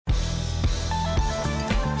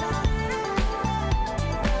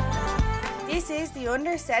is the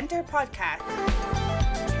Under Centre podcast.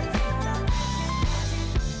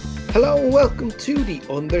 Hello and welcome to the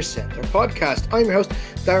Under Centre podcast. I'm your host,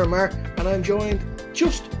 Darren Marr, and I'm joined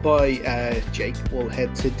just by Jake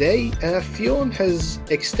Woolhead today. Fionn has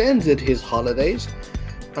extended his holidays.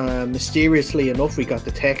 Mysteriously enough, we got the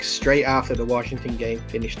text straight after the Washington game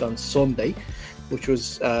finished on Sunday, which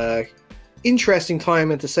was interesting time,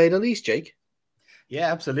 and to say the least, Jake. Yeah,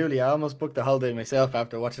 absolutely. I almost booked the holiday myself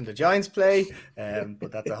after watching the Giants play, but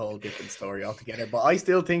that's a whole different story altogether. But I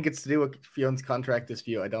still think it's to do with Fionn's contract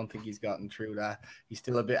dispute. I don't think he's gotten through that. He's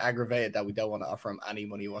still a bit aggravated that we don't want to offer him any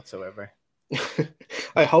money whatsoever.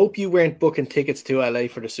 I hope you weren't booking tickets to LA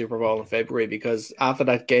for the Super Bowl in February, because after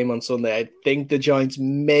that game on Sunday, I think the Giants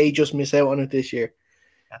may just miss out on it this year.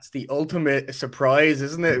 That's the ultimate surprise,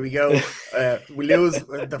 isn't it? We lose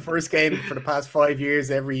the first game for the past 5 years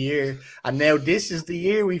every year, and now this is the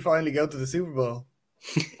year we finally go to the Super Bowl.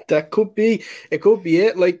 That could be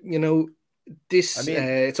it. Like, you know, this. I mean,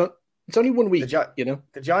 it's only 1 week.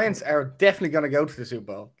 The Giants are definitely going to go to the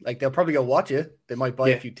Super Bowl. Like, they'll probably go watch it. They might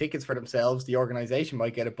buy a few tickets for themselves. The organization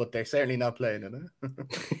might get it, but they're certainly not playing in it.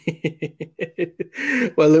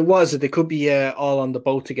 Well, they could be all on the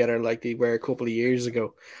boat together like they were a couple of years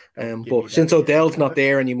ago. But since Odell's not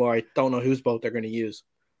there anymore, I don't know whose boat they're going to use.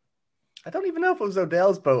 I don't even know if it was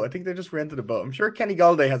Odell's boat. I think they just rented a boat. I'm sure Kenny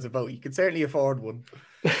Golladay has a boat. You could certainly afford one.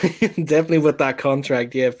 Definitely with that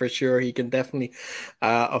contract, yeah, for sure. He can definitely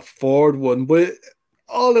afford one. But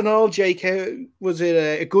all in all, Jake, how was it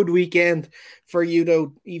a good weekend for you,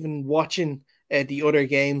 though, even watching the other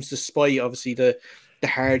games, despite obviously the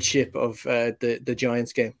hardship of the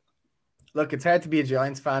Giants game? Look, it's hard to be a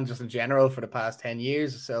Giants fan just in general for the past 10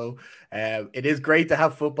 years. So it is great to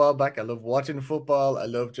have football back. I love watching football. I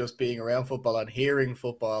love just being around football and hearing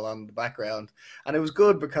football on the background. And it was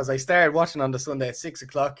good because I started watching on the Sunday at 6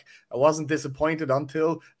 o'clock. I wasn't disappointed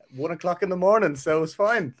until 1 o'clock in the morning. So it was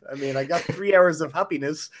fine. I mean, I got 3 hours of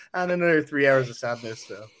happiness and another 3 hours of sadness.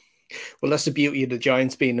 So. Well, that's the beauty of the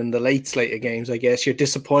Giants being in the late slate of games, I guess. Your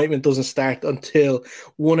disappointment doesn't start until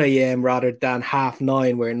 1 a.m. rather than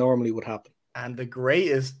 9:30, where it normally would happen. And the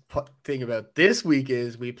greatest thing about this week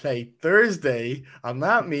is we play Thursday, and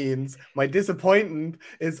that means my disappointment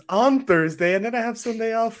is on Thursday, and then I have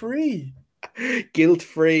Sunday off free.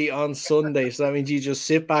 Guilt-free on Sunday. So that means you just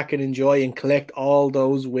sit back and enjoy and collect all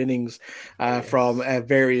those winnings from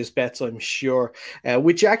various bets, I'm sure,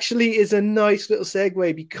 which actually is a nice little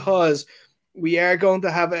segue, because we are going to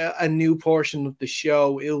have a new portion of the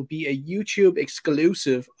show. It'll be a YouTube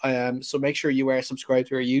exclusive. So make sure you are subscribed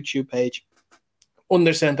to our YouTube page,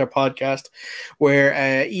 Under Centre Podcast,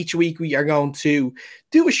 where each week we are going to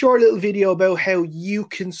do a short little video about how you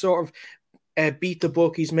can sort of beat the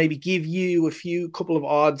bookies, maybe give you a couple of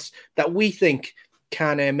odds that we think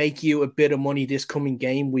can make you a bit of money this coming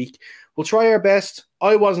game week. We'll try our best.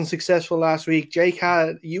 I wasn't successful last week. Jake,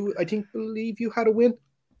 believe you had a win.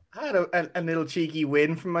 I had a little cheeky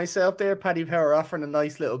win from myself there. Paddy Power offering a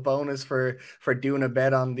nice little bonus for doing a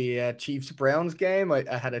bet on the Chiefs-Browns game. I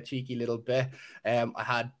had a cheeky little bet. I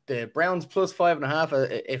had the Browns plus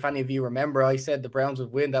 5.5. If any of you remember, I said the Browns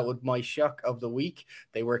would win. That was my shock of the week.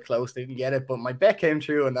 They were close. They didn't get it, but my bet came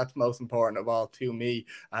true, and that's most important of all to me.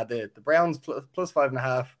 I had the Browns plus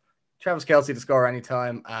 5.5. Travis Kelce to score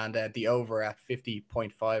anytime, and the over at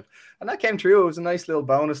 50.5. And that came true. It was a nice little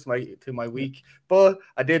bonus to my week. But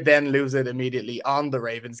I did then lose it immediately on the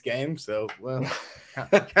Ravens game. So, well,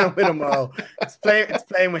 can't win them all. It's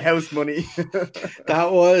playing with house money.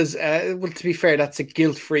 That was, well, to be fair, that's a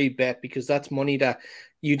guilt-free bet, because that's money that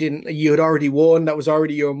you had already won. That was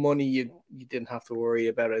already your money. You didn't have to worry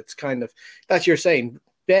about it. It's kind of, that's you're saying,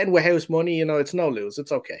 betting with house money, it's no lose.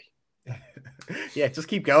 It's okay. Yeah, just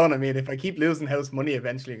keep going. I mean, if I keep losing house money,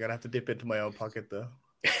 eventually I'm going to have to dip into my own pocket, though.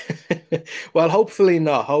 Well, hopefully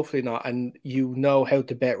not. And you know how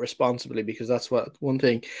to bet responsibly, because that's one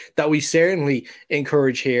thing that we certainly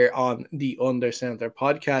encourage here on the Under Centre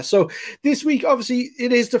podcast. So this week, obviously,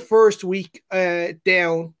 it is the first week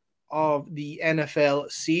down of the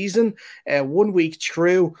NFL season, 1 week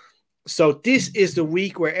through. So this is the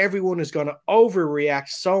week where everyone is going to overreact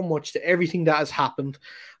so much to everything that has happened.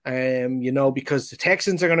 Because the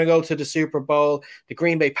Texans are going to go to the Super Bowl, the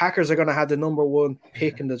Green Bay Packers are going to have the number 1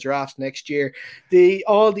 pick in the draft next year.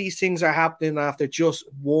 All these things are happening after just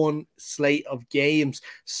one slate of games.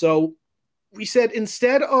 So we said,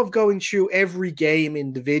 instead of going through every game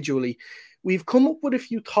individually, we've come up with a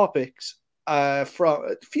few topics, from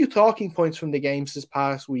a few talking points from the games this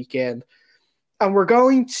past weekend. And we're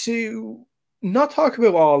going to not talk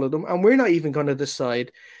about all of them, and we're not even going to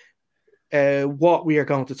decide what we are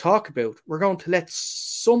going to talk about. We're going to let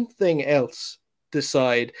something else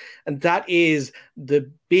decide, and that is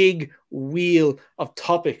the big wheel of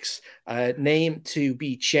topics, name to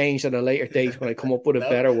be changed at a later date when I come up with a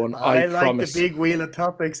better one. I like promise. The big wheel of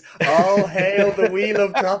topics. All hail the wheel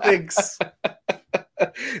of topics.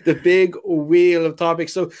 The big wheel of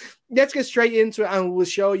topics. So let's get straight into it, and we'll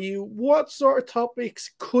show you what sort of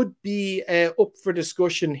topics could be up for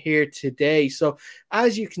discussion here today. So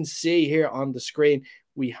as you can see here on the screen,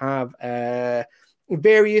 we have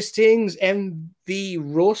various things. MV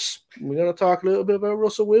Russ. We're going to talk a little bit about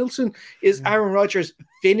Russell Wilson. Is Aaron Rodgers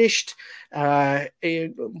finished?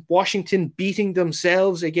 Washington beating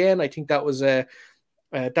themselves again. I think that was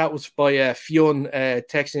by Fionn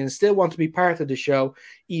texting, and still want to be part of the show,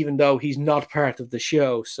 even though he's not part of the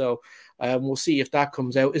show. So we'll see if that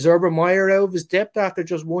comes out. Is Urban Meyer out of his depth after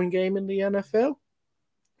just one game in the NFL?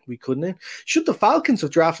 We couldn't. Should the Falcons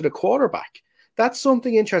have drafted a quarterback? That's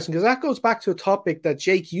something interesting, because that goes back to a topic that,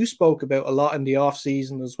 Jake, you spoke about a lot in the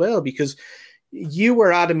offseason as well, because you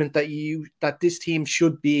were adamant that this team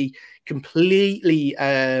should be completely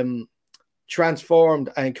transformed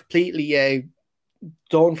and completely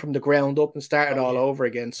done from the ground up and started all over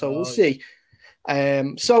again. So we'll see.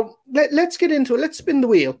 So let's get into it. Let's spin the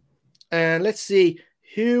wheel and let's see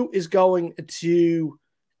who is going to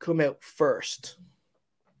come out first.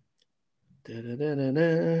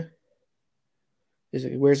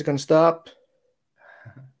 Where's it going to stop?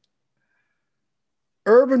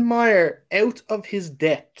 Urban Meyer out of his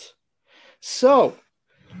depth. So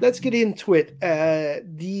let's get into it.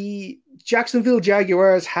 The Jacksonville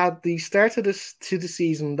Jaguars had the start to the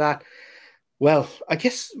season that, well, I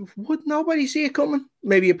guess would nobody see it coming?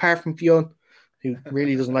 Maybe apart from Fionn, who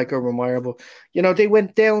really doesn't like Urban Meyer. But, they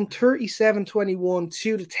went down 37-21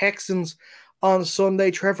 to the Texans on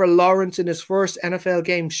Sunday. Trevor Lawrence in his first NFL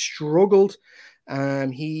game struggled.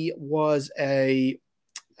 He was a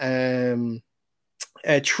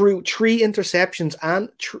true 3 interceptions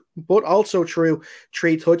but also true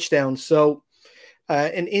 3 touchdowns. So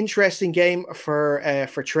an interesting game for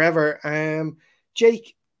Trevor.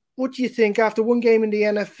 Jake, what do you think after one game in the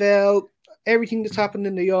NFL, everything that's happened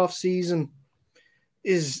in the offseason?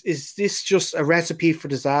 Is this just a recipe for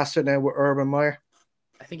disaster now with Urban Meyer?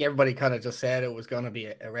 I think everybody kind of just said it was going to be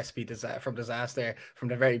a recipe from disaster from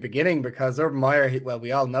the very beginning, because Urban Meyer, well,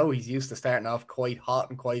 we all know he's used to starting off quite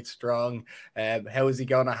hot and quite strong. How is he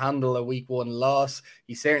going to handle a week 1 loss?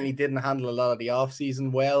 He certainly didn't handle a lot of the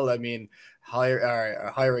offseason well. I mean,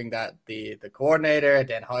 hiring the coordinator,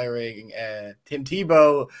 then hiring Tim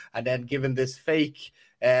Tebow, and then given this fake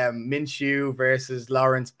Minshew versus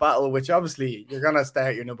Lawrence battle, which obviously you're going to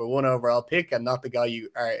start your number 1 overall pick and not the guy you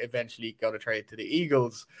are eventually going to trade to the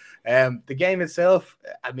Eagles. The game itself,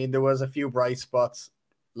 I mean, there was a few bright spots.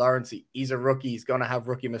 Lawrence, he's a rookie. He's going to have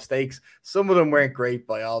rookie mistakes. Some of them weren't great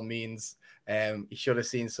by all means. He should have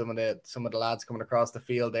seen some of the lads coming across the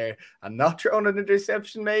field there and not thrown an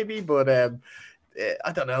interception maybe, but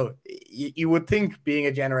I don't know. You would think, being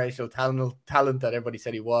a generational talent that everybody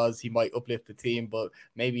said he might uplift the team, but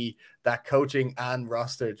maybe that coaching and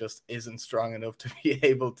roster just isn't strong enough to be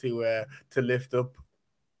able to lift up.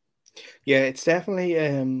 Yeah, it's definitely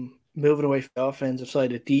moving away from the offensive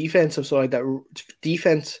side. The defensive side, that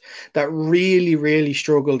really, really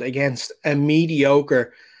struggled against a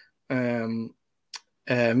mediocre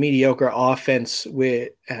offense with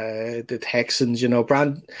the Texans.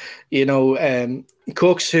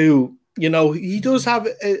 Cooks, who he does have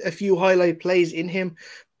a few highlight plays in him,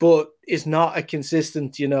 but is not a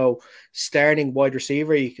consistent starting wide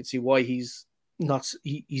receiver. You can see why he's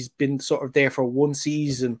been sort of there for one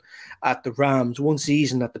season at the Rams, one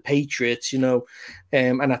season at the Patriots, and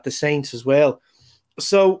at the Saints as well.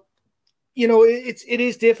 So it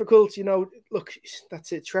is difficult. Look,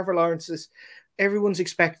 that's it. Trevor Lawrence everyone's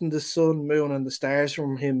expecting the sun, moon, and the stars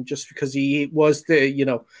from him just because he was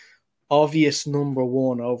the, obvious number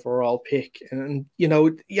 1 overall pick. And,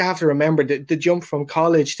 you have to remember that the jump from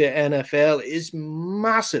college to NFL is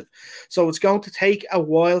massive. So it's going to take a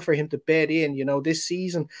while for him to bed in. This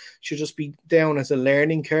season should just be down as a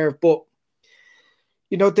learning curve. But,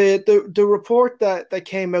 the report that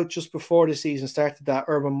came out just before the season started, that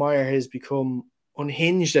Urban Meyer has become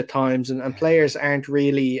unhinged at times and players aren't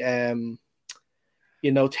really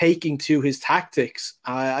taking to his tactics,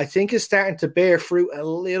 I think is starting to bear fruit a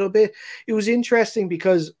little bit. It was interesting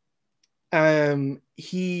because I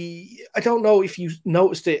don't know if you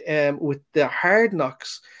noticed it with the Hard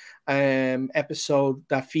Knocks episode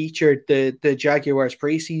that featured the Jaguars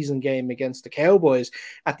preseason game against the Cowboys.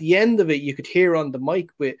 At the end of it, you could hear on the mic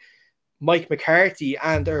with Mike McCarthy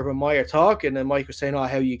and Urban Meyer talking, and Mike was saying, "Oh,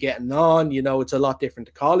 how are you getting on? You know, it's a lot different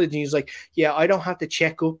to college." And he's like, "Yeah, I don't have to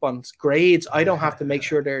check up on grades. I don't have to make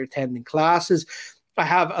sure they're attending classes. I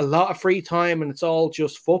have a lot of free time, and it's all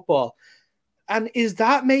just football." And is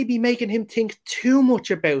that maybe making him think too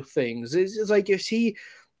much about things? Is like, is he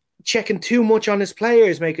checking too much on his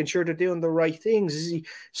players, making sure they're doing the right things? Is he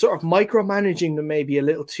sort of micromanaging them maybe a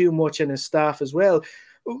little too much in his staff as well?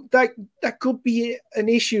 That could be an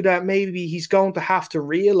issue that maybe he's going to have to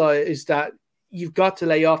realize, that you've got to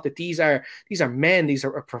lay off, that these are men, these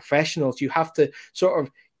are professionals. You have to sort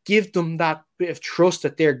of give them that bit of trust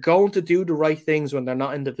that they're going to do the right things when they're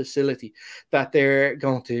not in the facility, that they're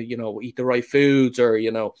going to, you know, eat the right foods, or,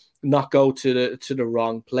 you know, not go to the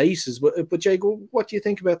wrong places. But Jake, what do you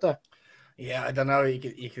think about that? Yeah, I don't know.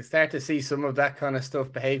 You can start to see some of that kind of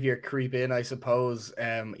stuff, behavior creep in, I suppose.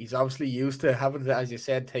 He's obviously used to having to, as you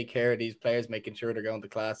said, take care of these players, making sure they're going to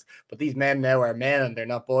class. But these men now are men, and they're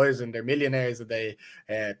not boys, and they're millionaires, and they're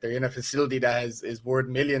in a facility that is worth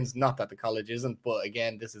millions. Not that the college isn't, but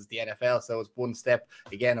again, this is the NFL, so it's one step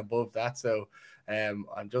again above that. So I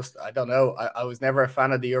don't know. I was never a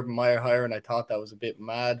fan of the Urban Meyer hire, and I thought that was a bit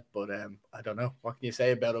mad. But I don't know. What can you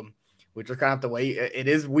say about him? We're just going to have to wait. It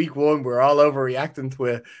is week 1. We're all overreacting to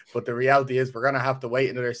it. But the reality is we're going to have to wait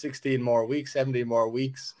another 16 more weeks, 17 more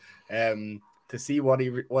weeks to see what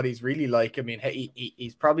he's really like. I mean,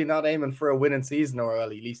 he's probably not aiming for a winning season, or at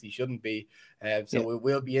least he shouldn't be. It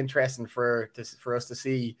will be interesting for us to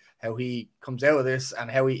see how he comes out of this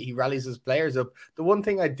and how he rallies his players up. The one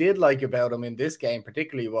thing I did like about him in this game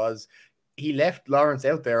particularly was he left Lawrence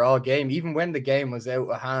out there all game, even when the game was out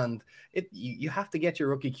of hand. You have to get your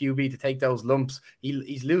rookie QB to take those lumps.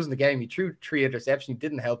 He's losing the game. He threw 3 interceptions. He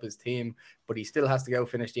didn't help his team, but he still has to go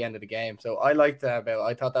finish the end of the game. So I liked that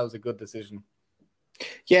I thought that was a good decision.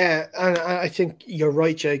 Yeah, and I think you're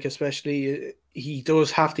right, Jake, especially he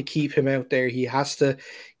does have to keep him out there. He has to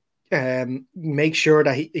make sure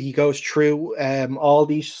that he goes through all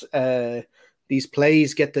these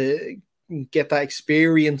plays, get that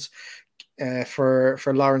experience for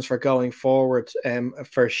Lawrence for going forward,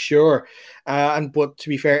 for sure. But to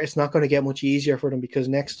be fair, it's not going to get much easier for them, because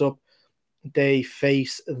next up they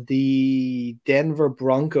face the Denver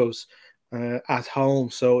Broncos at home,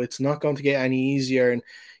 so it's not going to get any easier. And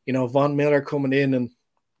you know, Von Miller coming in, and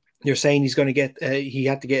you're saying he's going to he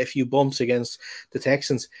had to get a few bumps against the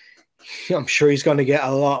Texans. I'm sure he's going to get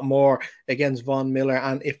a lot more against Von Miller,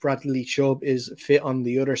 and if Bradley Chubb is fit on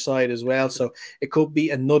the other side as well. So it could be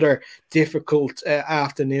another difficult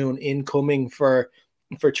afternoon incoming for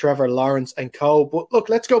Trevor Lawrence and co. But look,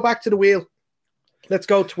 let's go back to the wheel. Let's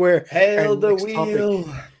go to where Hail the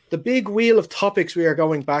wheel. The big wheel of topics we are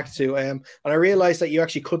going back to. And I realized that you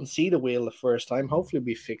actually couldn't see the wheel the first time. Hopefully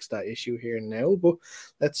we fixed that issue here now. But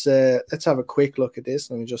let's have a quick look at this.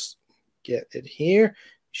 Let me just get it here.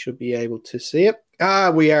 Should be able to see it.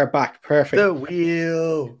 We are back. Perfect. The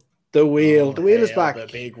wheel. The wheel is back. The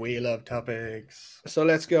big wheel of topics. So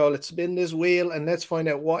let's go. Let's spin this wheel and let's find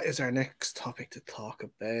out what is our next topic to talk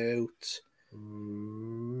about.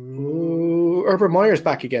 Ooh, Urban Meyer's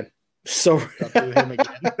back again. So do him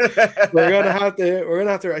again. we're gonna have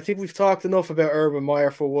to. I think we've talked enough about Urban Meyer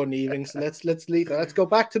for one evening. So let's leave that. Let's go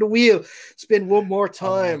back to the wheel. Spin one more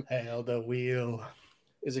time. Hail the wheel.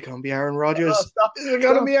 Is it going to be Aaron Rodgers? Is it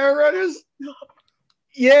going to be Aaron Rodgers?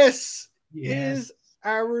 Yes. Is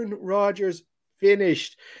Aaron Rodgers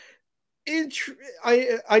finished?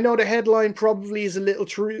 I know the headline probably is a little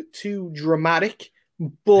too dramatic,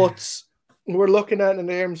 but we're looking at it in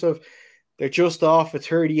terms of they're just off a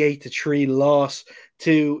 38-3 loss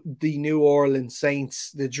to the New Orleans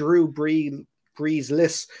Saints, the Drew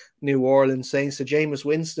Brees-less New Orleans Saints, the Jameis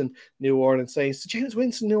Winston New Orleans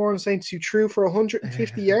Saints, who threw for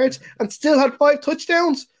 150 yards and still had 5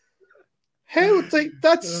 touchdowns. How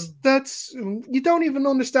that's you don't even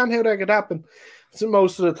understand how that could happen. So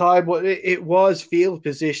most of the time, but it was field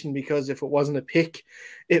position, because if it wasn't a pick,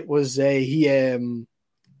 it was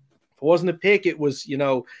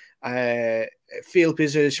field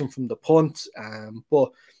position from the punt.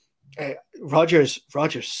 But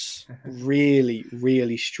Rodgers really,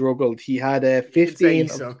 really struggled. He had 15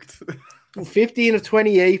 of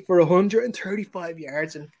 28 for 135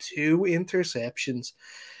 yards and 2 interceptions.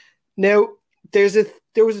 Now,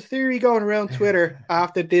 there was a theory going around Twitter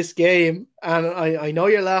after this game, and I know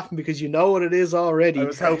you're laughing because you know what it is already. I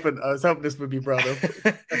was hoping this would be brought up.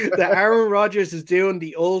 That Aaron Rodgers is doing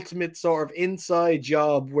the ultimate sort of inside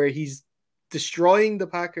job where he's destroying the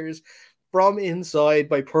Packers from inside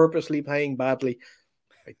by purposely playing badly.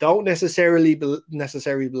 I don't necessarily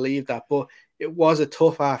believe that, but it was a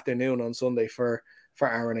tough afternoon on Sunday for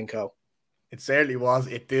Aaron and co. It certainly was.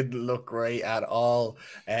 It didn't look great at all.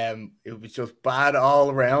 It was just bad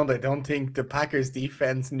all around. I don't think the Packers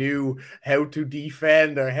defense knew how to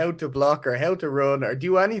defend or how to block or how to run or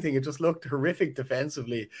do anything. It just looked horrific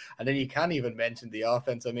defensively. And then you can't even mention the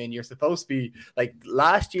offense. I mean, you're supposed to be like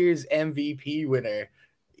last year's MVP winner.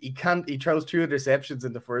 He throws 2 interceptions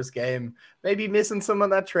in the first game. Maybe missing some of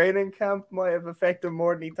that training camp might have affected him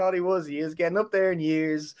more than he thought he was. He is getting up there in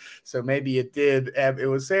years, so maybe it did. It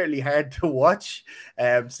was certainly hard to watch.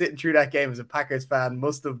 Sitting through that game as a Packers fan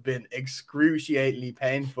must have been excruciatingly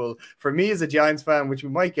painful. For me as a Giants fan, which we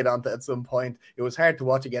might get onto at some point, it was hard to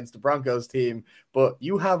watch against the Broncos team. But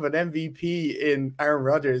you have an MVP in Aaron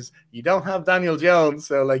Rodgers. You don't have Daniel Jones,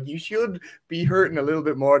 so like you should be hurting a little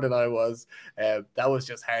bit more than I was. That was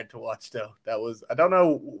just hard to watch, though. I don't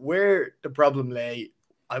know where the problem lay.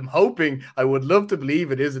 I would love to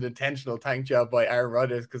believe it is an intentional tank job by Aaron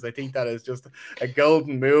Rodgers, because I think that is just a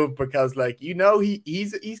golden move, because like, you know,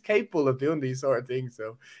 he's capable of doing these sort of things,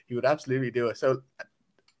 so he would absolutely do it. So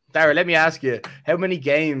Dara, let me ask you, how many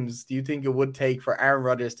games do you think it would take for Aaron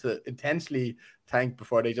Rodgers to intentionally tank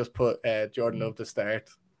before they just put Jordan Love to start?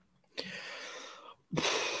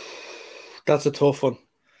 That's a tough one.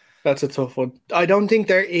 I don't think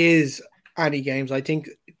there is any games. I think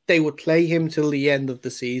they would play him till the end of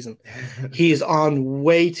the season. He is on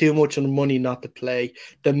way too much of the money not to play.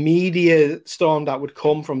 The media storm that would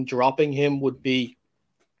come from dropping him would be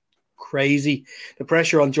crazy. The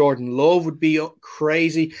pressure on Jordan Love would be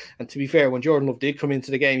crazy. And to be fair, when Jordan Love did come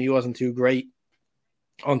into the game, he wasn't too great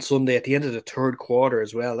on Sunday at the end of the third quarter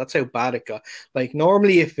as well. That's how bad it got. Like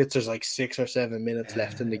normally if there's like 6 or 7 minutes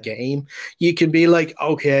left in the game, you can be like,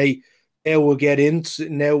 okay, now we'll get into,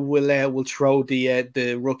 now we'll throw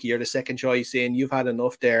the rookie or the second choice in. You've had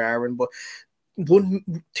enough there, Aaron. But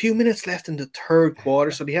 2 minutes left in the third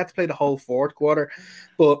quarter, so they had to play the whole fourth quarter.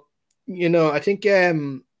 But you know, I think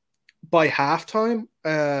by halftime,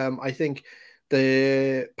 I think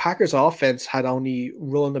the Packers offense had only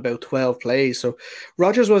run about 12 plays. So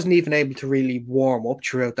Rodgers wasn't even able to really warm up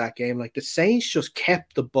throughout that game. Like the Saints just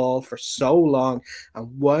kept the ball for so long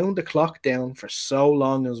and wound the clock down for so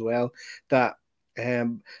long as well that,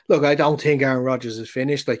 look, I don't think Aaron Rodgers is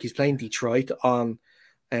finished. Like he's playing Detroit on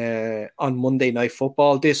Monday Night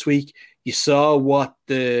Football this week. You saw what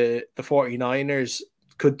the 49ers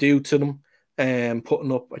could do to them.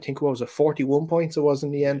 Putting up, I think, what was it, 41 points it was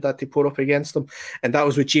in the end that they put up against them, and that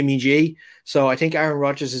was with Jimmy G. So I think Aaron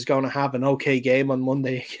Rodgers is going to have an okay game on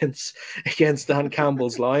Monday against Dan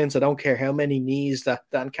Campbell's Lions. I don't care how many knees that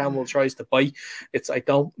Dan Campbell tries to bite. I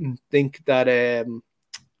don't think that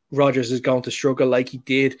Rodgers is going to struggle like he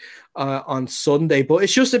did on Sunday, but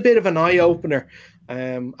it's just a bit of an eye-opener.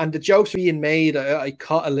 And the jokes being made, I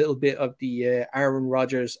caught a little bit of the Aaron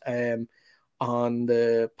Rodgers on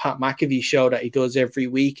the Pat McAfee show that he does every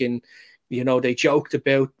week. And, you know, they joked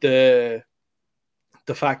about the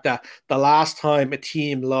fact that the last time a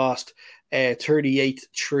team lost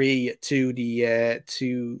 38-3 to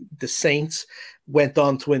the Saints went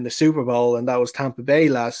on to win the Super Bowl, and that was Tampa Bay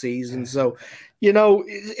last season. So, you know,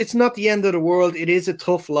 it's not the end of the world. It is a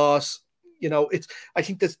tough loss. You know, I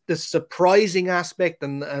think the surprising aspect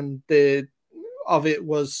and the of it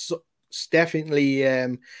was definitely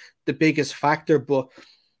the biggest factor. But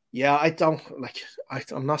yeah,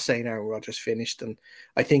 I'm not saying Aaron Rodgers finished, and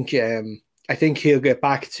I think he'll get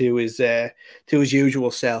back to his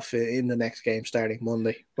usual self in the next game starting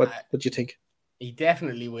Monday. What do you think? He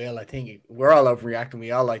definitely will. I think we're all overreacting. We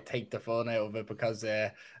all take the fun out of it because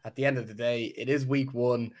at the end of the day, it is week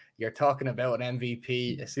one. You're talking about an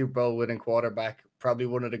MVP, a Super Bowl winning quarterback, probably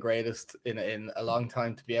one of the greatest in a long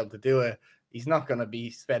time to be able to do it. He's not going to be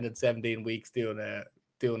spending 17 weeks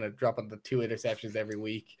dropping the 2 interceptions every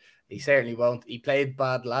week. He certainly won't. He played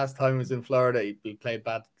bad last time he was in Florida. He played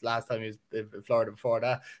bad last time he was in Florida before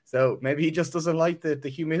that. So maybe he just doesn't like the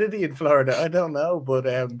humidity in Florida. I don't know, but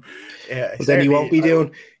yeah. Well, then he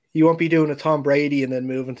won't be doing a Tom Brady and then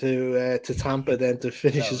moving to Tampa then to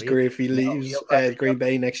finish his career if he leaves Green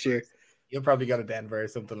Bay next year. You'll probably go to Denver or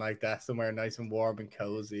something like that, somewhere nice and warm and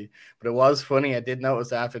cozy. But it was funny. I did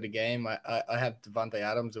notice after the game, I have Davante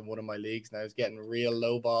Adams in one of my leagues, and I was getting real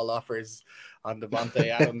low ball offers on Davante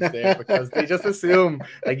Adams there because they just assume,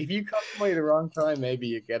 like, if you come by the wrong time, maybe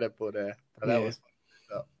you get it. But that was funny.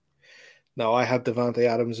 So. No, I have Davante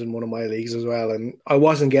Adams in one of my leagues as well, and I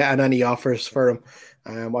wasn't getting any offers for him.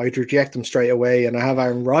 I'd reject him straight away, and I have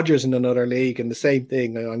Aaron Rodgers in another league, and the same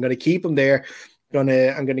thing. I'm going to keep him there. I'm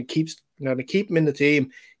going to keep him in the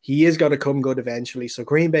team. He is going to come good eventually. So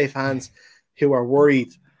Green Bay fans who are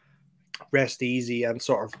worried rest easy, and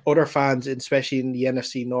sort of other fans, especially in the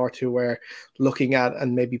NFC North, who were looking at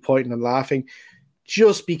and maybe pointing and laughing,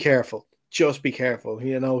 just be careful. Just be careful.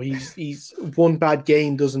 You know, he's one bad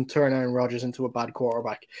game doesn't turn Aaron Rodgers into a bad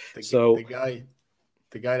quarterback.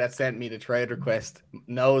 The guy that sent me the trade request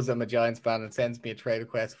knows I'm a Giants fan and sends me a trade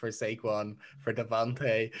request for Saquon, for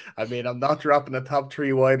Devontae. I mean, I'm not dropping a top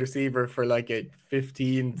 3 wide receiver for like a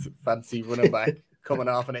 15th fancy running back coming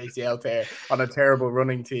off an ACL tear on a terrible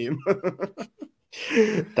running team.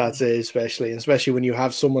 That's it, especially when you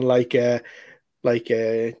have someone like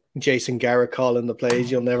Jason Garrett calling the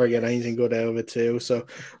plays. You'll never get anything good out of it too. So,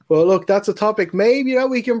 well, look, that's a topic maybe that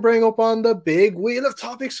we can bring up on the big wheel of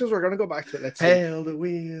topics, because we're going to go back to it. Let's see. Hail the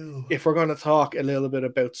wheel. If we're going to talk a little bit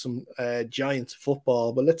about some Giants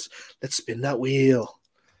football, but let's spin that wheel.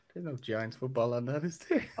 There's no Giants football on that, is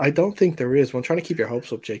there? I don't think there is. I'm trying to keep your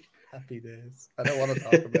hopes up, Jake. Happy days. I don't want to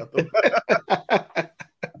talk about them.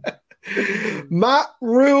 Matt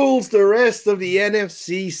rules the rest of the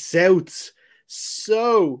NFC South.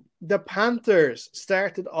 So the Panthers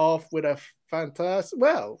started off with a fantastic,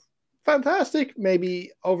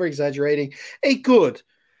 maybe over-exaggerating, a good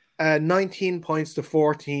 19 points to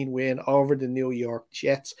 14 win over the New York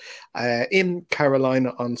Jets in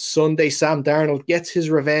Carolina on Sunday. Sam Darnold gets his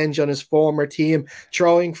revenge on his former team,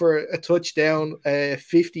 throwing for a touchdown, a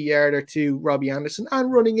 50-yarder to Robbie Anderson,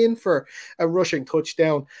 and running in for a rushing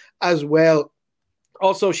touchdown as well.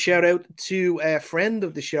 Also, shout out to a friend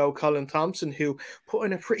of the show, Colin Thompson, who put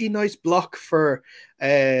in a pretty nice block for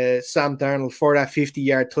Sam Darnold for that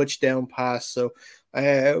 50-yard touchdown pass. So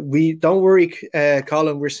we don't worry,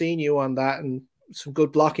 Colin, we're seeing you on that, and some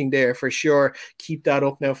good blocking there for sure. Keep that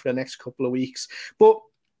up now for the next couple of weeks. But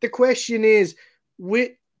the question is,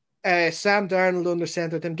 with Sam Darnold under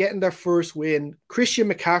center, them getting their first win, Christian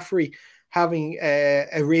McCaffrey having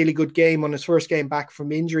a really good game on his first game back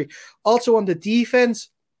from injury. Also on the defense,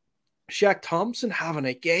 Shaq Thompson having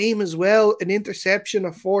a game as well, an interception,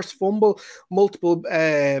 a forced fumble, multiple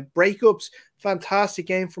breakups. Fantastic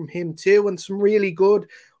game from him too, and some really good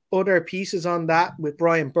other pieces on that with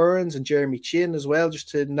Brian Burns and Jeremy Chin as well, just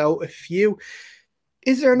to note a few.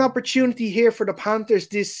 Is there an opportunity here for the Panthers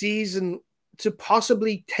this season to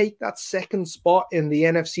possibly take that second spot in the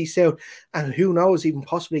NFC South, and who knows, even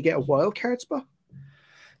possibly get a wild card spot?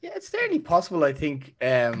 Yeah, it's certainly possible. I think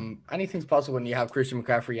anything's possible when you have Christian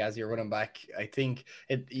McCaffrey as your running back. I think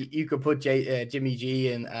you could put Jimmy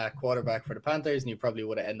G in quarterback for the Panthers, and you probably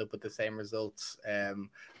would have ended up with the same results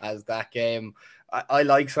as that game. I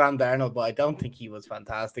like Sam Darnold, but I don't think he was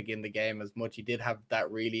fantastic in the game as much. He did have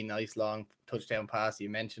that really nice long touchdown pass. You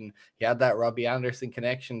mentioned he had that Robbie Anderson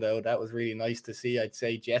connection, though. That was really nice to see. I'd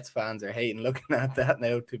say Jets fans are hating looking at that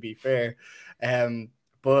now, to be fair.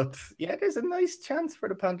 But yeah, there's a nice chance for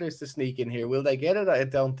the Panthers to sneak in here. Will they get it? I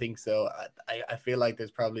don't think so. I feel like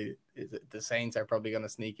there's probably the Saints are probably going to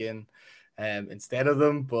sneak in instead of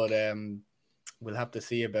them, but we'll have to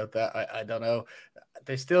see about that. I don't know.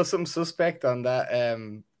 There's still some suspect on that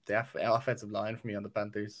the offensive line for me on the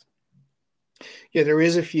Panthers. Yeah, there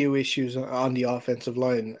is a few issues on the offensive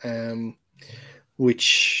line,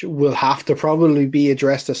 which will have to probably be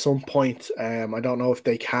addressed at some point. I don't know if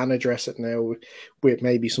they can address it now with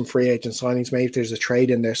maybe some free agent signings. Maybe there's a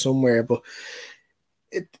trade in there somewhere, but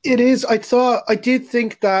it is. I did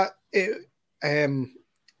think that Sam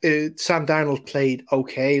Darnold played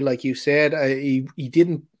okay, like you said. He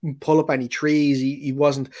didn't pull up any trees. He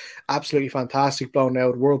wasn't absolutely fantastic, blown out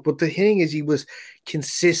of the world. But the thing is, he was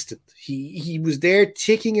consistent. He was there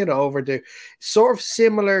ticking it over. Sort of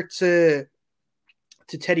similar to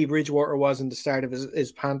Teddy Bridgewater was in the start of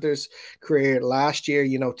his Panthers career last year.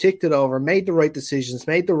 You know, ticked it over, made the right decisions,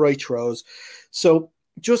 made the right throws. So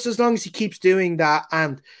just as long as he keeps doing that,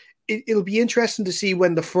 and it'll be interesting to see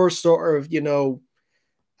when the first sort of,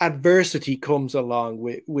 adversity comes along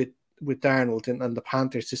with Darnold and the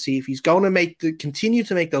Panthers, to see if he's going to continue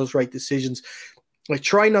to make those right decisions. Like,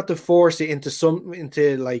 try not to force it into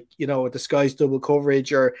a disguised double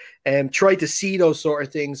coverage, or try to see those sort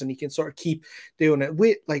of things, and he can sort of keep doing it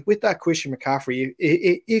with that Christian McCaffrey.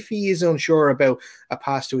 If he is unsure about a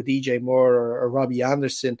pass to a DJ Moore or Robbie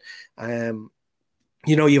Anderson,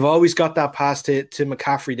 you've always got that pass to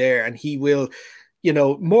McCaffrey there, and he will,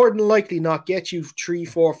 more than likely not get you 3,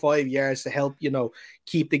 4, 5 yards to help,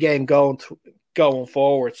 keep the game going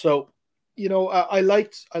forward. So, I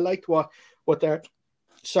liked what they're,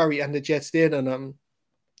 and the Jets did, and I'm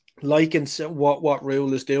liking what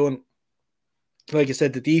Rule is doing. Like I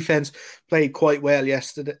said, the defense played quite well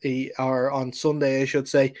yesterday, or on Sunday, I should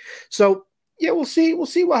say. So yeah, we'll see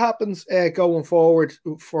what happens going forward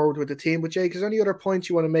with the team. But Jake, is there any other points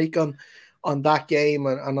you want to make on on that game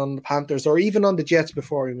and on the Panthers, or even on the Jets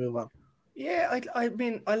before we move on? Yeah, I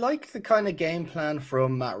mean, I like the kind of game plan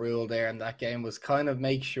from Matt Rule there, and that game was kind of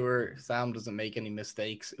make sure Sam doesn't make any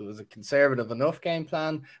mistakes. It was a conservative enough game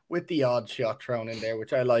plan with the odd shot thrown in there,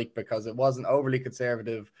 which I like because it wasn't overly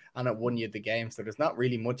conservative and it won you the game. So there's not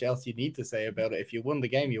really much else you need to say about it. If you won the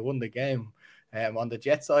game, you won the game. On the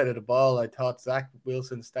Jet side of the ball, I thought Zach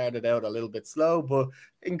Wilson started out a little bit slow, but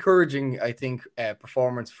encouraging, I think,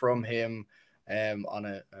 performance from him on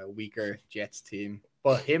a weaker Jets team.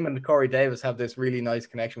 But him and Corey Davis have this really nice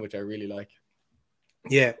connection, which I really like.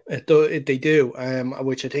 Yeah, they do,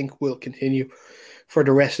 which I think will continue for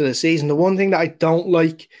the rest of the season. The one thing that I don't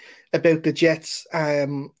like about the Jets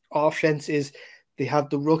offense is they have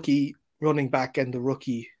the rookie running back and the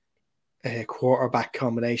rookie quarterback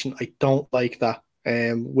combination. I don't like that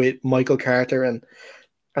with Michael Carter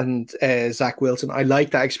and Zach Wilson. I like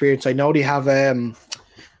that experience. I know they have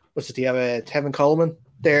Tevin Coleman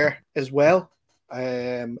there as well.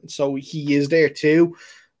 So he is there too.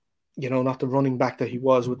 Not the running back that he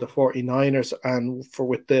was with the 49ers and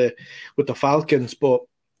with the Falcons, but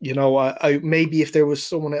I maybe if there was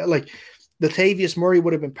someone like Latavius Murray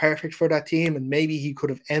would have been perfect for that team, and maybe he could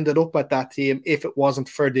have ended up at that team if it wasn't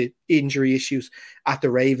for the injury issues at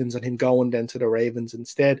the Ravens and him going then to the Ravens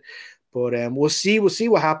instead. But we'll see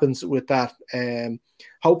what happens with that.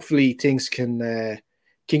 Hopefully things can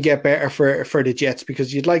get better for the Jets,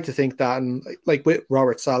 because you'd like to think that, and like with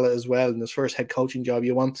Robert Saleh as well in his first head coaching job,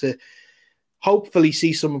 you want to hopefully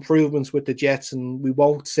see some improvements with the Jets, and we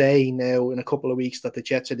won't say now in a couple of weeks that the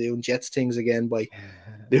Jets are doing Jets things again by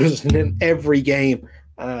losing in every game.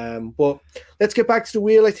 But let's get back to the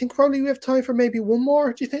wheel. I think probably we have time for maybe one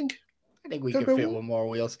more. Do you think? I think we can fit one more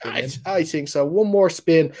wheel spin in. I think so. One more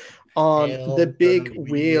spin on the big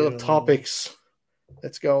wheel of topics.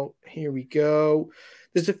 Let's go. Here we go.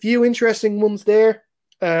 There's a few interesting ones there.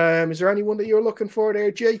 Is there any one that you're looking for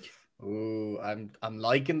there, Jake? Ooh, I'm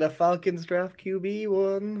liking the Falcons draft QB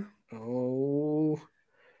one. Oh,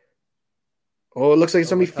 it looks like it's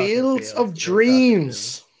going to be Fields of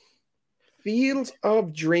Dreams. Fields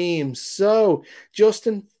of Dreams. So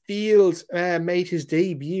Justin Fields made his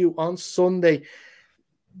debut on Sunday.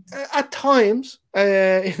 At times,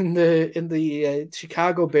 in the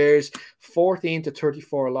Chicago Bears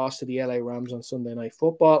 14-34 loss to the LA Rams on Sunday Night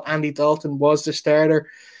Football, Andy Dalton was the starter.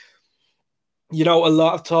 A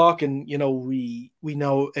lot of talk, and we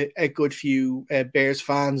know a good few Bears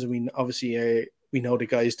fans, and we obviously we know the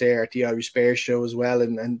guys there at the Irish Bears show as well,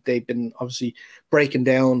 and they've been obviously breaking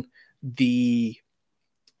down the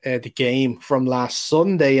game from last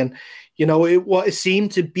Sunday, and it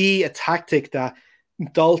seemed to be a tactic that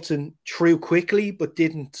Dalton threw quickly but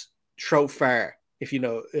didn't throw far, if you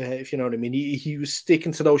know what I mean. He was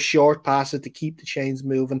sticking to those short passes to keep the chains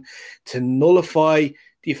moving, to nullify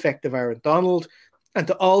the effect of Aaron Donald, and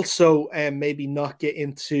to also maybe not get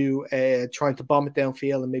into trying to bomb it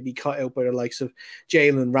downfield and maybe cut out by the likes of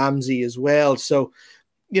Jalen Ramsey as well. So,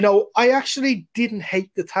 I actually didn't hate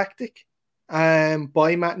the tactic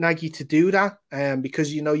by Matt Nagy to do that,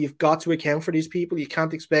 because, you've got to account for these people. You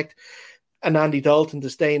can't expect an Andy Dalton to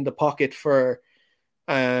stay in the pocket for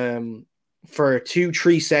 2-3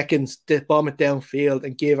 seconds to bomb it downfield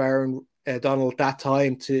and give Aaron Donald that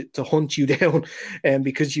time to hunt you down,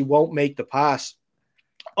 because you won't make the pass.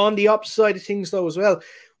 On the opposite side of things, though, as well,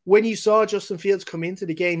 when you saw Justin Fields come into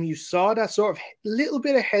the game, you saw that sort of little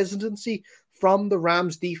bit of hesitancy from the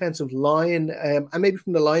Rams defensive line, and maybe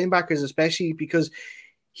from the linebackers, especially because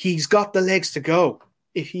he's got the legs to go.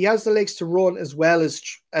 If he has the legs to run as well as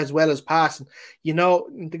pass,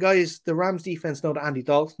 the Rams defense know that Andy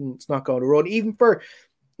Dalton's not going to run. Even for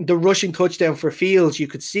the rushing touchdown for Fields, you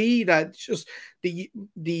could see that just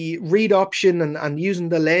the read option and using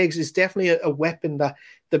the legs is definitely a weapon that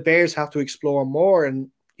the Bears have to explore more. And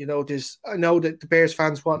I know that the Bears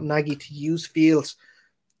fans want Nagy to use Fields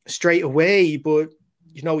straight away, but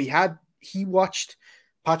he watched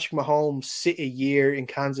Patrick Mahomes sit a year in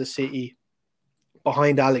Kansas City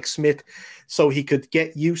behind Alex Smith, so he could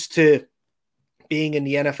get used to being in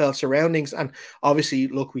the NFL surroundings. And obviously,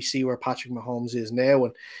 look, we see where Patrick Mahomes is now,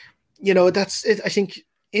 and that's it. I think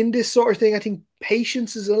in this sort of thing, I think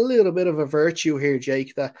patience is a little bit of a virtue here,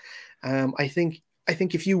 Jake. That I think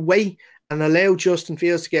if you wait and allow Justin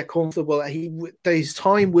Fields to get comfortable, his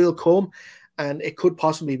time will come, and it could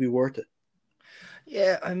possibly be worth it.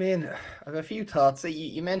 Yeah, I mean, I have a few thoughts.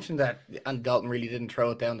 You mentioned that Andy Dalton really didn't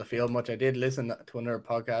throw it down the field much. I did listen to another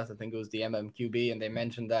podcast, I think it was the MMQB, and they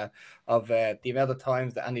mentioned that of the amount of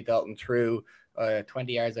times that Andy Dalton threw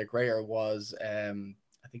 20 yards or greater was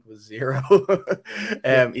I think it was 0.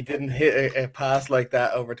 He didn't hit a pass like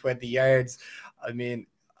that over 20 yards. I mean,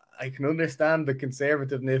 I can understand the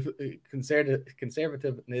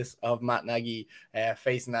conservativeness of Matt Nagy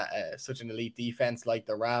facing that such an elite defense like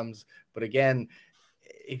the Rams. But again,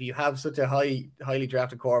 if you have such a highly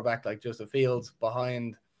drafted quarterback like Justin Fields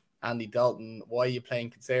behind Andy Dalton, why are you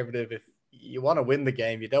playing conservative? If you want to win the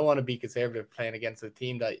game, you don't want to be conservative playing against a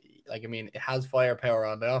team that, like, I mean, it has firepower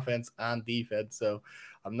on the offense and defense. So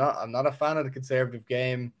I'm not a fan of the conservative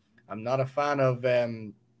game. I'm not a fan of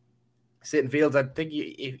sitting Fields. I think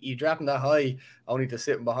if you draft him that high only to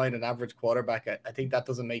sit behind an average quarterback, I think that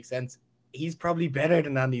doesn't make sense. He's probably better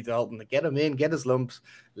than Andy Dalton. Get him in, get his lumps,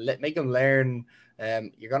 make him learn.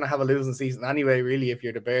 You're going to have a losing season anyway, really, if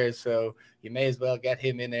you're the Bears. So you may as well get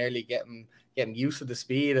him in early, get him used to the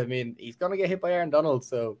speed. I mean, he's going to get hit by Aaron Donald.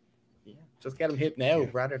 So yeah, just get him hit now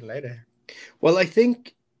rather than later. Well, I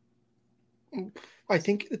think the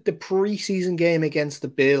preseason game against the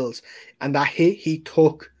Bills and that hit he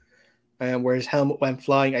took where his helmet went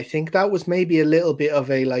flying, I think that was maybe a little bit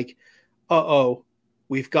of a like,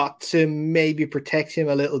 we've got to maybe protect him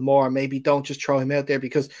a little more. Maybe don't just throw him out there,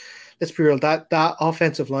 because let's be real, that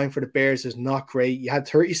offensive line for the Bears is not great. You had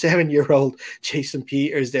 37-year-old Jason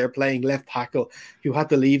Peters there playing left tackle, who had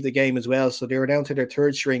to leave the game as well. So they were down to their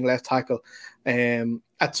third string left tackle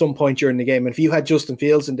at some point during the game. And if you had Justin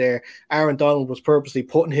Fields in there, Aaron Donald was purposely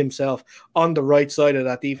putting himself on the right side of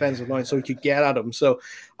that defensive line so he could get at him. So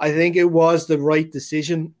I think it was the right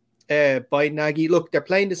decision by Nagy. Look, they're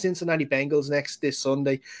playing the Cincinnati Bengals this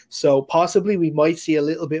Sunday, so possibly we might see a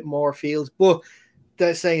little bit more Fields. But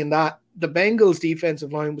they're saying that the Bengals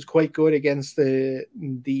defensive line was quite good against the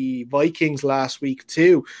Vikings last week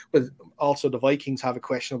too, but also the Vikings have a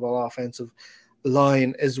questionable offensive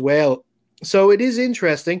line as well. So it is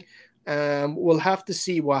interesting. We'll have to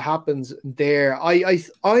see what happens there. I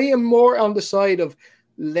am more on the side of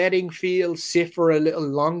letting Fields sit for a little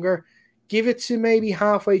longer. Give it to maybe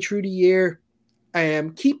halfway through the year.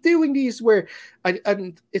 Keep doing these where,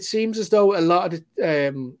 and it seems as though not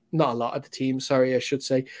a lot of the teams, sorry, I should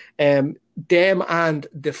say, them and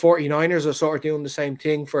the 49ers are sort of doing the same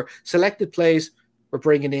thing. For selected plays, we're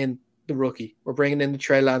bringing in the rookie, we're bringing in the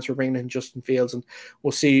Trey Lance, we're bringing in Justin Fields, and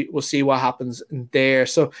we'll see what happens there.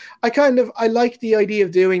 So I like the idea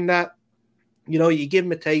of doing that. You know, you give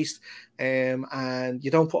him a taste, and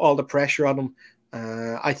you don't put all the pressure on him.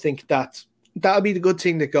 I think that'll be the good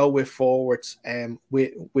thing to go with forwards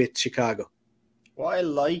with Chicago. What I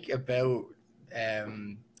like about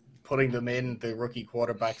putting them in, the rookie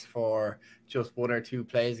quarterbacks, for just one or two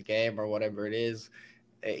plays a game or whatever it is,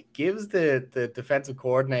 it gives the defensive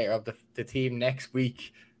coordinator of the team next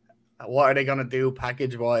week, what are they going to do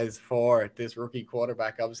package-wise for this rookie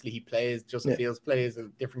quarterback? Obviously, Justin Fields plays a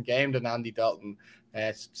different game than Andy Dalton.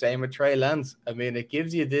 Same with Trey Lance. I mean, it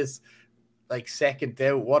gives you this like second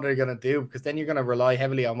doubt, what are they going to do? Because then you're going to rely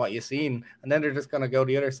heavily on what you've seen, and then they're just going to go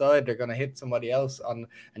the other side. They're going to hit somebody else and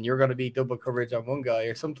you're going to be double coverage on one guy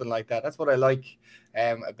or something like that. That's what I like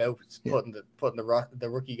about putting the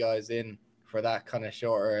rookie guys in for that kind of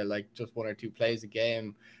shorter, like just one or two plays a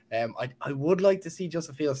game. I would like to see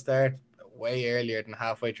Justin Fields start way earlier than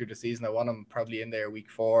halfway through the season. I want him probably in there week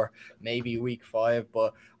 4, maybe week 5,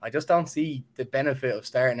 but I just don't see the benefit of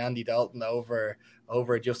starting Andy Dalton over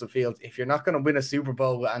Justin Fields. If you're not going to win a Super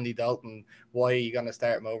Bowl with Andy Dalton, why are you going to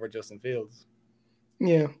start him over Justin Fields?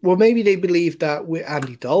 Yeah, well, maybe they believe that with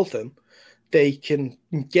Andy Dalton, they can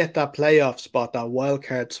get that playoff spot, that wild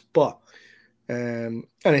card spot. And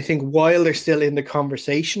I think while they're still in the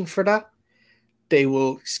conversation for that, they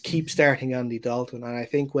will keep starting Andy Dalton. And I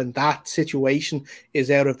think when that situation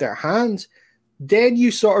is out of their hands, then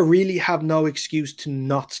you sort of really have no excuse to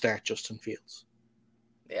not start Justin Fields.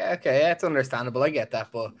 Yeah, okay, that's understandable. I get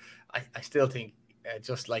that, but I still think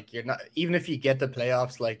just like you're not, even if you get the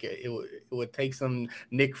playoffs, like it would take some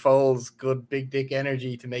Nick Foles good big dick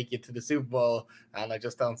energy to make you to the Super Bowl, and I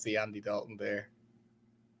just don't see Andy Dalton there.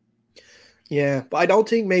 Yeah, but I don't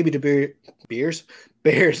think maybe the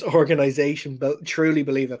Bears organization truly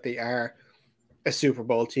believe that they are a Super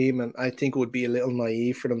Bowl team, and I think it would be a little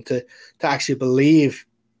naive for them to actually believe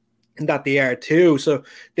that they are too. So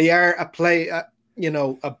they are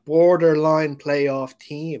a borderline playoff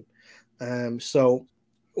team. So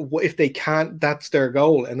if they can't, that's their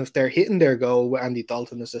goal, and if they're hitting their goal with Andy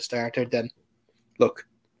Dalton as a starter, then look,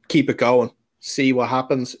 keep it going. See what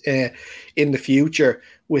happens in the future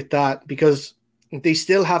with that, because they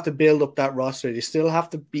still have to build up that roster. They still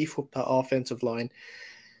have to beef up that offensive line.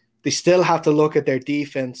 They still have to look at their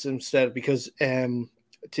defense instead, because I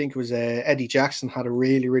think it was Eddie Jackson had a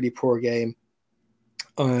really, really poor game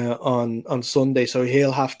on Sunday, so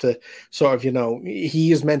he'll have to sort of,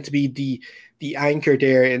 he is meant to be the anchor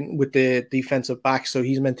there with the defensive back, so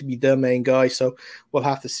he's meant to be the main guy. So we'll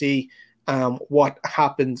have to see what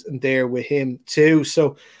happens there with him too.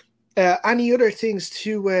 So any other things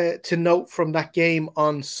to note from that game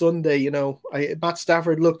on Sunday? Matt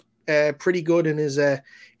Stafford looked pretty good in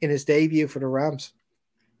his debut for the Rams.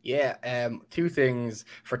 Yeah, two things.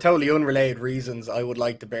 For totally unrelated reasons, I would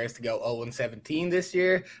like the Bears to go 0-17 this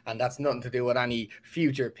year, and that's nothing to do with any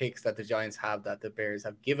future picks that the Giants have that the Bears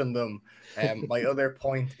have given them. My other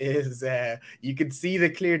point is you can see the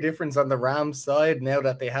clear difference on the Rams side now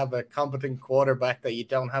that they have a competent quarterback that you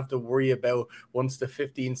don't have to worry about once the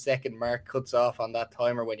 15-second mark cuts off on that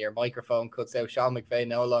timer when your microphone cuts out. Sean McVay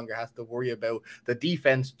no longer has to worry about the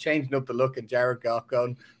defense changing up the look and Jared Goff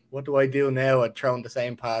going, what do I do now? And throwing the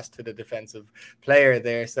same pass to the defensive player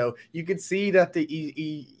there. So you could see that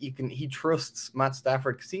he trusts Matt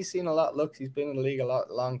Stafford because he's seen a lot of looks. He's been in the league a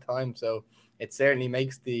long time. So it certainly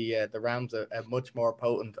makes the Rams a much more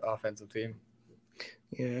potent offensive team.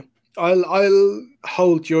 Yeah. I'll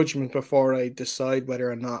hold judgment before I decide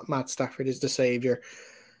whether or not Matt Stafford is the savior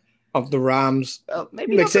of the Rams. Well,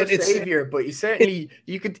 maybe not the savior, but he's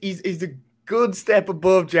a good step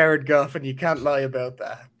above Jared Goff, and you can't lie about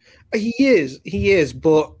that. He is,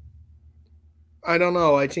 but I don't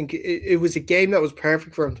know. I think it was a game that was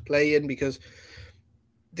perfect for him to play in because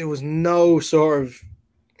there was no sort of,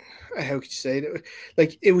 how could you say it?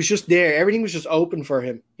 Like, it was just there. Everything was just open for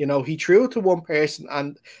him. He threw it to one person,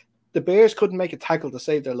 and the Bears couldn't make a tackle to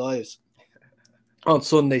save their lives on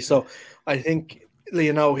Sunday. So I think,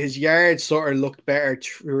 his yards sort of looked better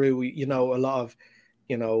through, a lot of,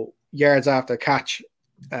 yards after catch.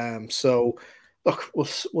 So look,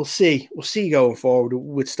 we'll see going forward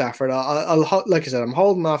with Stafford. I'll like I said, I'm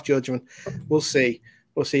holding off judgment. We'll see.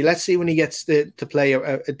 Let's see when he gets to play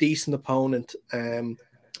a decent opponent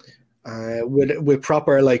with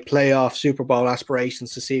proper like playoff Super Bowl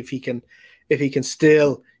aspirations to see if he can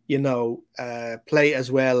still play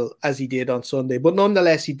as well as he did on Sunday. But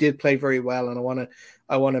nonetheless, he did play very well, and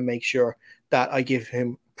I want to make sure that I give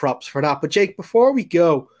him props for that. But Jake, before we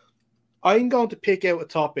go, I'm going to pick out a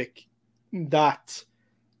topic that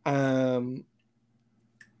I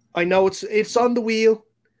know it's on the wheel.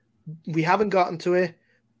 We haven't gotten to it,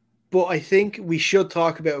 but I think we should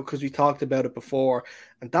talk about it because we talked about it before,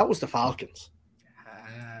 and that was the Falcons.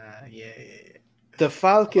 Yeah. The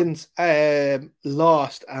Falcons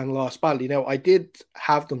lost badly. I did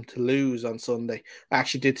have them to lose on Sunday. I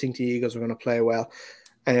actually did think the Eagles were going to play well,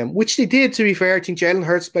 which they did, to be fair. I think Jalen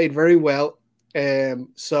Hurts played very well.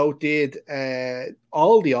 So did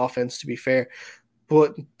all the offense, to be fair.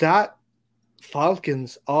 But that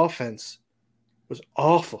Falcons offense was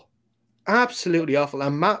awful. Absolutely awful.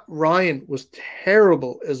 And Matt Ryan was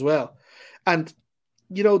terrible as well. And,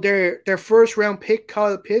 their first round pick,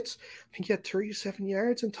 Kyle Pitts, I think he had 37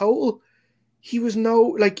 yards in total. He was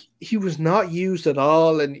not used at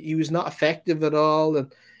all, and he was not effective at all.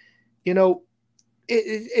 And,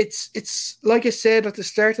 it's like I said at the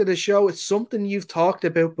start of the show, it's something you've talked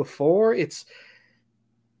about before.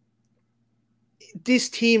 This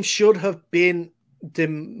team should have been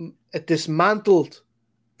dismantled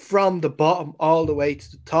from the bottom all the way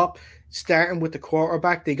to the top, starting with the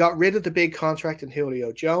quarterback. They got rid of the big contract in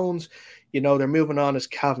Julio Jones. They're moving on as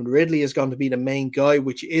Calvin Ridley is going to be the main guy,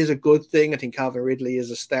 which is a good thing. I think Calvin Ridley is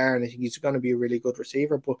a star, and I think he's going to be a really good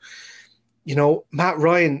receiver. But Matt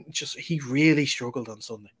Ryan, he really struggled on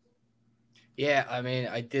Sunday. Yeah, I mean,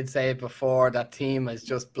 I did say it before, that team is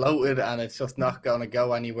just bloated and it's just not going to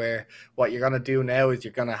go anywhere. What you're going to do now is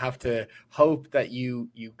you're going to have to hope that you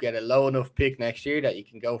get a low enough pick next year that you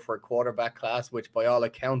can go for a quarterback class, which by all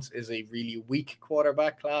accounts is a really weak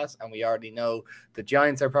quarterback class. And we already know the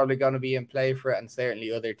Giants are probably going to be in play for it, and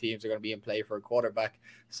certainly other teams are going to be in play for a quarterback.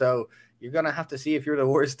 So you're going to have to see if you're the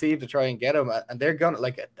worst team to try and get him. And they're going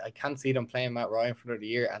to, I can't see them playing Matt Ryan for another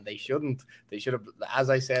year, and they shouldn't. They should have,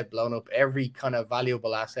 as I said, blown up every kind of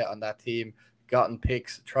valuable asset on that team, gotten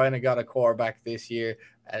picks, trying to get a quarterback this year.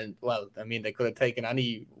 And, well, I mean, they could have taken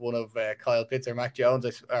any one of Kyle Pitts or Mac Jones,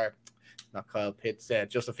 or not Kyle Pitts,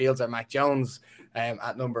 Justin Fields or Mac Jones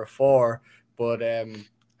at number 4. But,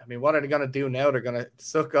 I mean, what are they going to do now? They're going to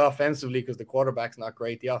suck offensively because the quarterback's not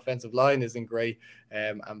great. The offensive line isn't great.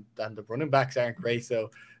 And the running backs aren't great. So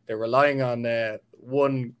they're relying on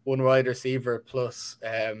one wide receiver plus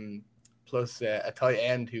a tight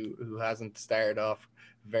end who hasn't started off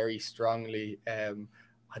very strongly.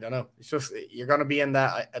 I don't know. It's just, you're going to be in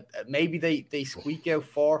that. Maybe they squeak out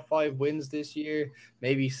 4 or 5 wins this year,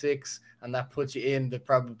 maybe 6, and that puts you in the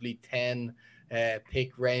probably 10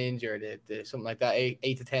 pick range, or the something like that,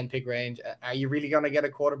 8 to 10 pick range. Are you really going to get a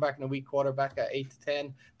quarterback and a weak quarterback at 8 to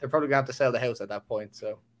 10? They're probably going to have to sell the house at that point.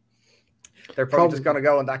 So they're probably just going to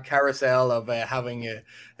go on that carousel of having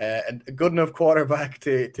a good enough quarterback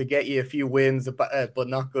to get you a few wins, but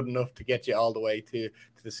not good enough to get you all the way to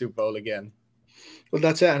the Super Bowl again. Well,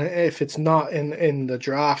 that's it. And if it's not in the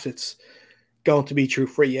draft, it's going to be through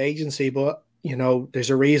free agency. But,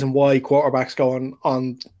 there's a reason why quarterbacks go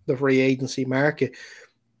on the free agency market.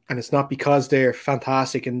 And it's not because they're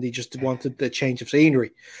fantastic and they just wanted the change of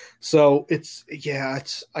scenery. So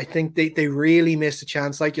I think they really missed a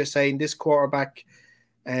chance. Like you're saying, this quarterback,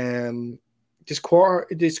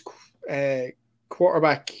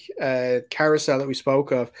 quarterback carousel that we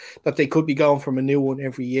spoke of, that they could be going from a new one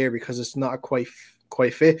every year because it's not quite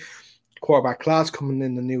fit. Quarterback class coming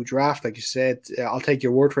in the new draft, like you said, I'll take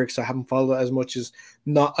your word for it because I haven't followed it as much, as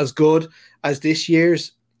not as good as this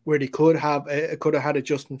year's, where they could have had a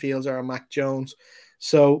Justin Fields or a Mac Jones.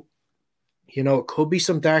 So, it could be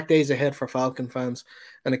some dark days ahead for Falcon fans,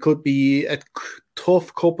 and it could be a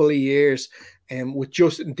tough couple of years with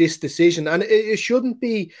just this decision. And it shouldn't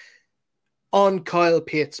be on Kyle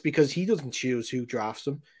Pitts because he doesn't choose who drafts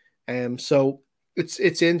him. So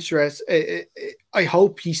it's interesting. I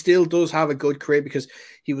hope he still does have a good career because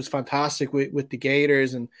he was fantastic with the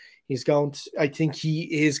Gators, and I think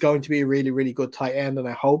he is going to be a really, really good tight end, and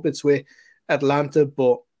I hope it's with Atlanta,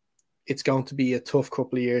 but it's going to be a tough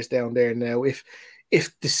couple of years down there now if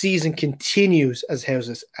the season continues as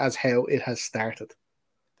how it has started.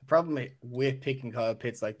 The problem with picking Kyle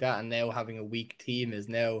Pitts like that and now having a weak team is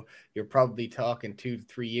now you're probably talking 2 to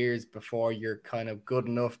 3 years before you're kind of good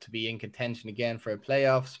enough to be in contention again for a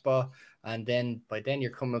playoff spot. And then by then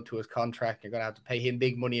you're coming up to his contract. You're going to have to pay him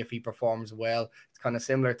big money if he performs well. It's kind of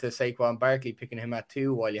similar to Saquon Barkley picking him at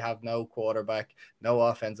 2 while you have no quarterback, no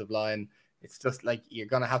offensive line. It's just like you're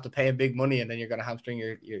going to have to pay him big money and then you're going to hamstring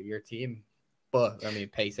your team. But,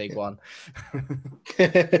 pay Saquon.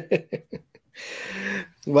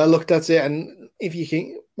 Well, look, that's it. And if you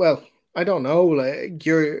can, well, I don't know.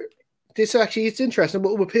 It's interesting,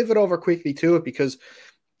 but we'll pivot over quickly to it because,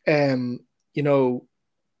 I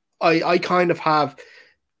kind of have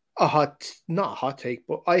not a hot take,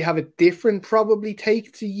 but I have a different probably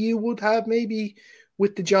take to you would have maybe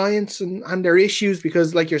with the Giants and their issues,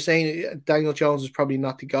 because like you're saying, Daniel Jones is probably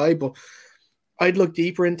not the guy, but I'd look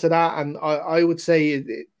deeper into that. And I would say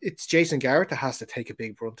it's Jason Garrett that has to take a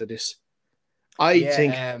big brunt of this.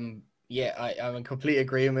 I'm in complete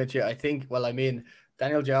agreement with you. I think,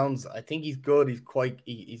 Daniel Jones, I think he's good. He's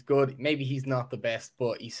good. Maybe he's not the best,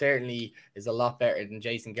 but he certainly is a lot better than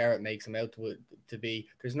Jason Garrett makes him out to be.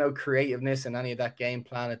 There's no creativeness in any of that game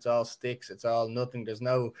plan. It's all sticks. It's all nothing. There's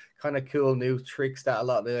no kind of cool new tricks that a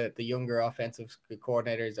lot of the younger offensive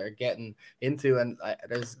coordinators are getting into. And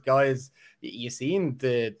there's guys, you've seen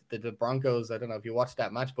the Broncos. I don't know if you watched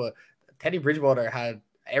that match, but Teddy Bridgewater had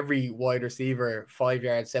every wide receiver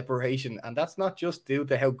 5-yard separation, and that's not just due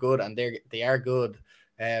to how good, and they are good,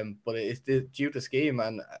 but it's due to scheme.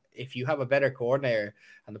 And if you have a better coordinator,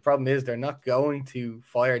 and the problem is they're not going to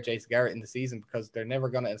fire Jason Garrett in the season because they're never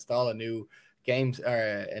going to install a new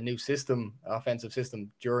offensive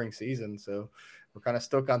system during season. So we're kind of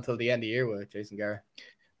stuck until the end of the year with Jason Garrett.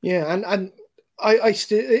 Yeah, and I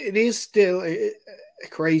still, it is still a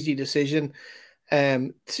crazy decision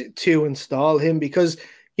to install him because,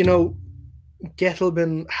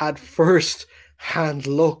 Gettleman had first-hand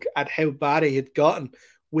look at how bad he had gotten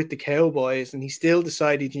with the Cowboys, and he still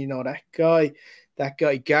decided, that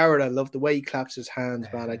guy Garrett, I love the way he claps his hands,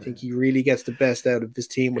 man. I think he really gets the best out of his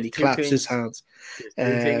team when he claps his hands. Two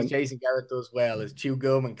things Jason Garrett does well is chew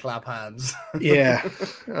gum and clap hands. Yeah.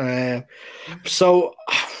 So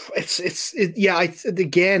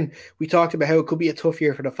again, we talked about how it could be a tough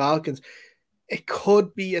year for the Falcons. It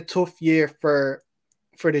could be a tough year for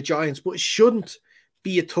the Giants, but it shouldn't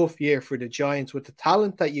be a tough year for the Giants with the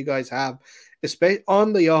talent that you guys have, especially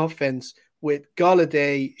on the offense with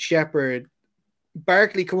Golladay, Shepard,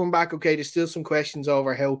 Barkley coming back. Okay, there's still some questions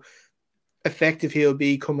over how effective he'll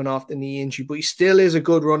be coming off the knee injury, but he still is a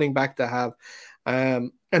good running back to have.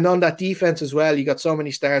 And on that defense as well, you got so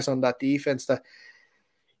many stars on that defense that,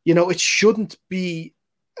 it shouldn't be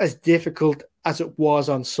as difficult as it was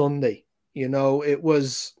on Sunday. It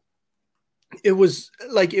was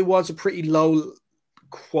a pretty low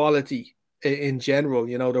quality in general.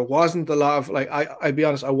 There wasn't a lot of I'll be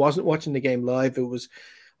honest, I wasn't watching the game live.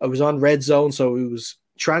 I was on Red Zone, so it was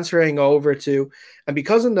transferring over to, and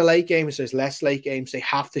because in the late games there's less late games, they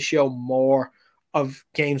have to show more of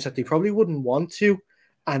games that they probably wouldn't want to,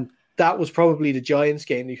 and that was probably the Giants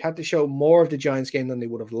game. They had to show more of the Giants game than they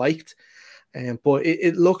would have liked. But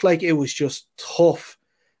it looked like it was just tough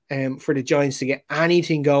for the Giants to get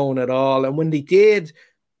anything going at all. And when they did,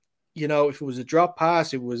 if it was a drop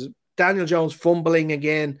pass, it was Daniel Jones fumbling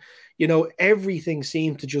again. Everything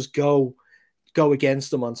seemed to just go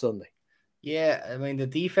against them on Sunday. Yeah, I mean, the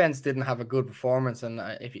defense didn't have a good performance, and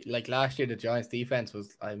like last year, the Giants' defense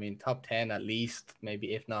was, top 10 at least,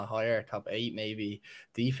 maybe if not higher, top 8 maybe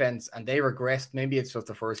defense, and they regressed. Maybe it's just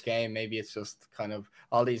the first game, maybe it's just kind of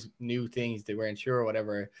all these new things they weren't sure or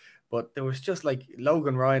whatever. But there was just like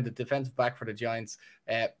Logan Ryan, the defensive back for the Giants,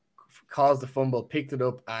 caused the fumble, picked it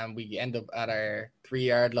up, and we end up at our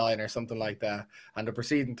 3-yard line or something like that. And the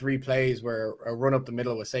preceding 3 plays were a run up the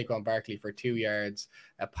middle with Saquon Barkley for 2 yards,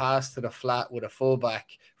 a pass to the flat with a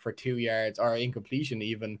fullback for 2 yards, or incompletion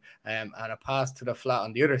even, and a pass to the flat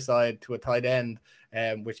on the other side to a tight end,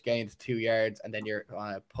 which gained 2 yards, and then you're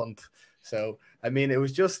on a punt. So, it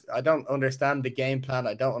was just, I don't understand the game plan.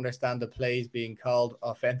 I don't understand the plays being called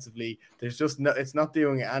offensively. There's just it's not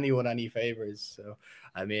doing anyone any favors. So,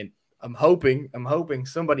 I'm hoping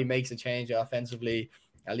somebody makes a change offensively,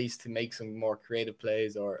 at least to make some more creative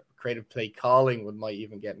plays, or creative play calling might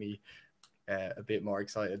even get me a bit more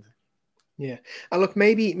excited. Yeah. And look,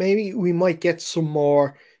 maybe we might get some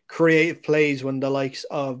more creative plays when the likes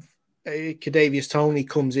of Kadarius Toney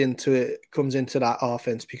comes into that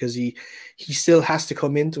offense, because he still has to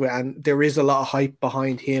come into it, and there is a lot of hype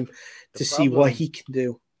behind him to see what he can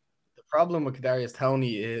do. The problem with Kadarius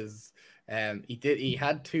Toney is he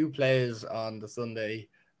had 2 plays on the Sunday,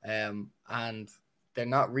 and they're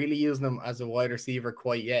not really using him as a wide receiver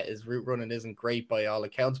quite yet. His route running isn't great by all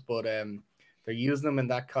accounts, but they're using him in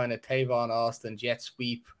that kind of Tavon Austin jet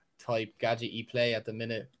sweep type gadgety play at the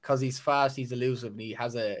minute, because he's fast, he's elusive, and he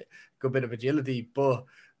has a good bit of agility. But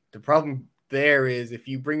the problem there is, if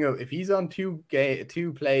he's on 2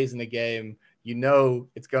 plays in a game,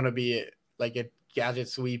 it's going to be like a gadget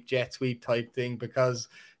sweep, jet sweep type thing, because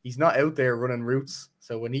he's not out there running routes.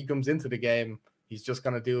 So when he comes into the game, he's just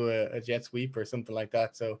going to do a jet sweep or something like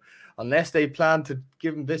that. So unless they plan to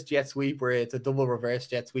give him this jet sweep where it's a double reverse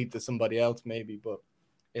jet sweep to somebody else, maybe, but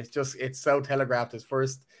it's so telegraphed. His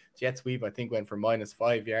first jet sweep, I think, went for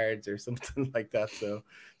 -5 yards or something like that. So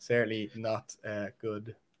certainly not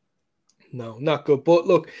good. No, not good. But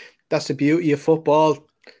look, that's the beauty of football.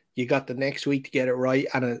 You got the next week to get it right.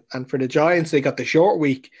 And for the Giants, they got the short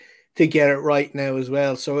week to get it right now as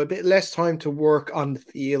well. So a bit less time to work on the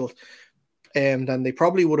field than they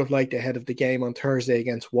probably would have liked ahead of the game on Thursday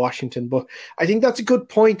against Washington. But I think that's a good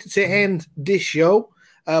point to end this show.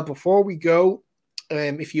 Before we go,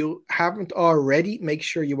 if you haven't already, make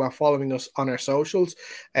sure you are following us on our socials.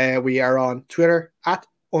 We are on Twitter at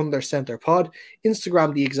 @UnderCenterPod,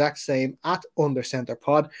 Instagram the exact same at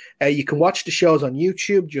 @UnderCenterPod. You can watch the shows on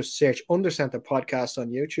YouTube. Just search Undercenter Podcast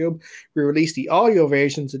on YouTube. We release the audio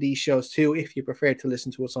versions of these shows too, if you prefer to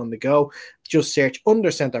listen to us on the go. Just search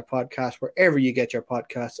Undercenter Podcast wherever you get your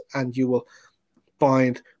podcasts, and you will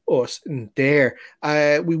find us in there.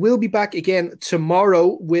 We will be back again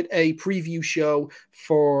tomorrow with a preview show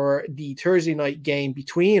for the Thursday night game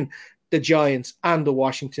between the Giants and the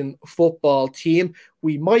Washington football team.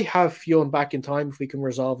 We might have Fionn back in time if we can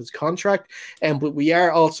resolve his contract, but we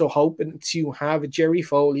are also hoping to have Jerry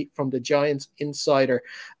Foley from the Giants Insider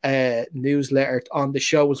newsletter on the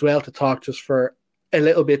show as well to talk to us for a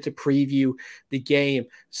little bit to preview the game.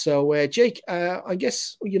 So, Jake, I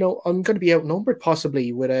guess, I'm going to be outnumbered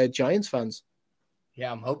possibly with Giants fans.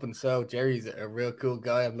 Yeah, I'm hoping so. Jerry's a real cool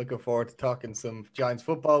guy. I'm looking forward to talking some Giants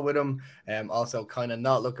football with him. Also kind of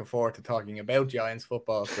not looking forward to talking about Giants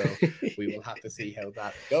football. So we will have to see how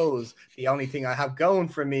that goes. The only thing I have going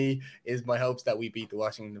for me is my hopes that we beat the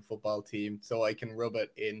Washington football team so I can rub it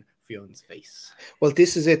in Fionn's face. Well,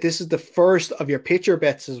 this is it. This is the first of your pitcher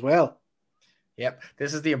bets as well. Yep.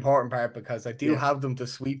 This is the important part, because I do have them to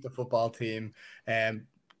sweep the football team.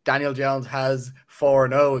 Daniel Jones has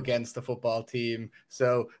 4-0 against the football team.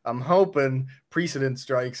 So I'm hoping precedent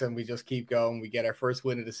strikes and we just keep going. We get our first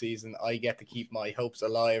win of the season. I get to keep my hopes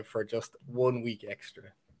alive for just 1 week extra.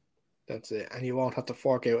 That's it. And you won't have to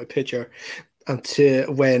fork out a pitcher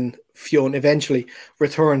until when Fionn eventually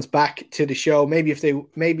returns back to the show. Maybe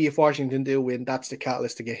if Washington do win, that's the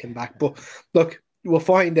catalyst to get him back. But look, we'll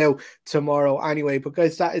find out tomorrow anyway. But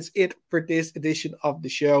guys, that is it for this edition of the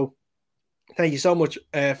show. Thank you so much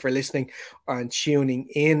for listening and tuning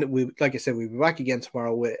in. Like I said, we'll be back again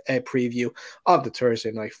tomorrow with a preview of the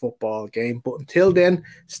Thursday night football game. But until then,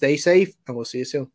 stay safe and we'll see you soon.